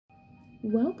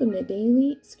Welcome to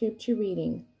Daily Scripture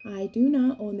Reading. I do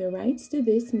not own the rights to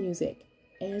this music.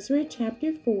 Ezra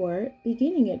chapter 4,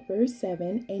 beginning at verse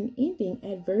 7 and ending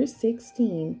at verse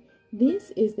 16.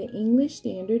 This is the English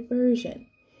Standard Version.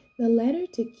 The letter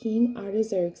to King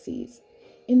Artaxerxes.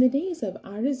 In the days of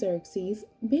Artaxerxes,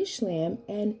 Bishlam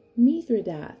and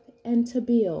Mithridath and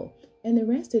Tabeel and the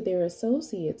rest of their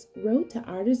associates wrote to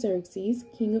Artaxerxes,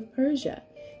 king of Persia.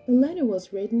 The letter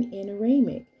was written in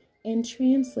Aramaic and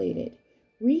translated.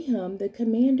 Rehum the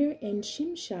commander and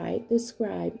Shimshai the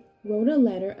scribe wrote a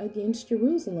letter against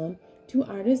Jerusalem to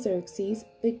Artaxerxes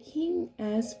the king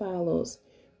as follows.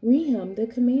 Rehum the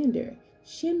commander,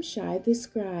 Shimshai the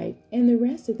scribe, and the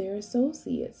rest of their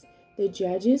associates, the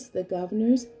judges, the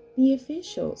governors, the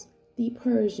officials, the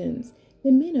Persians,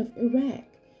 the men of Iraq,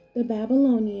 the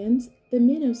Babylonians, the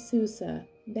men of Susa,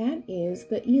 that is,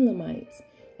 the Elamites,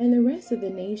 and the rest of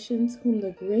the nations whom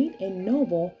the great and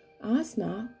noble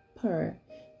Asnapper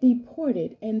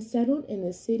deported and settled in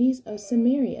the cities of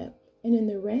Samaria and in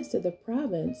the rest of the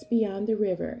province beyond the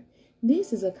river.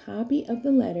 This is a copy of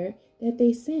the letter that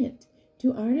they sent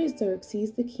to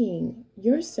Artaxerxes the king.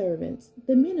 Your servants,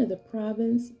 the men of the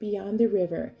province beyond the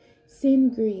river,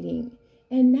 send greeting.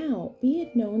 And now be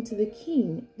it known to the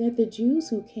king that the Jews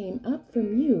who came up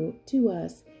from you to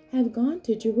us have gone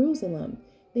to Jerusalem.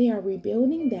 They are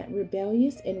rebuilding that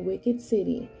rebellious and wicked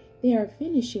city. They are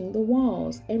finishing the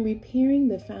walls and repairing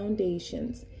the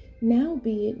foundations. Now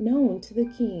be it known to the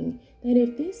king that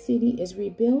if this city is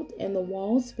rebuilt and the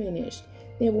walls finished,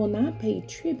 they will not pay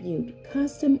tribute,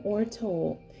 custom, or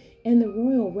toll, and the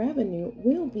royal revenue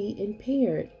will be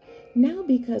impaired. Now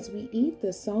because we eat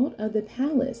the salt of the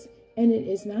palace, and it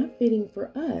is not fitting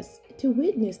for us to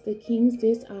witness the king's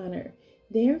dishonor,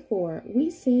 therefore we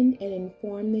send and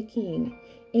inform the king,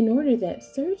 in order that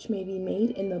search may be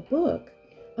made in the book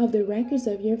of the records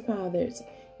of your fathers.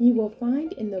 You will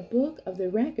find in the book of the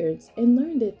records and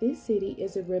learn that this city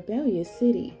is a rebellious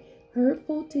city,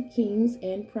 hurtful to kings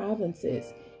and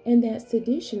provinces, and that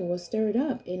sedition was stirred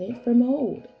up in it from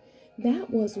old. That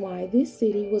was why this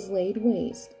city was laid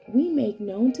waste. We make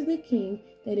known to the king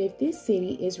that if this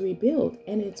city is rebuilt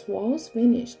and its walls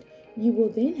finished, you will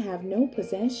then have no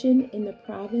possession in the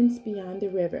province beyond the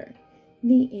river.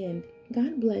 The end.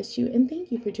 God bless you, and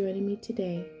thank you for joining me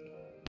today.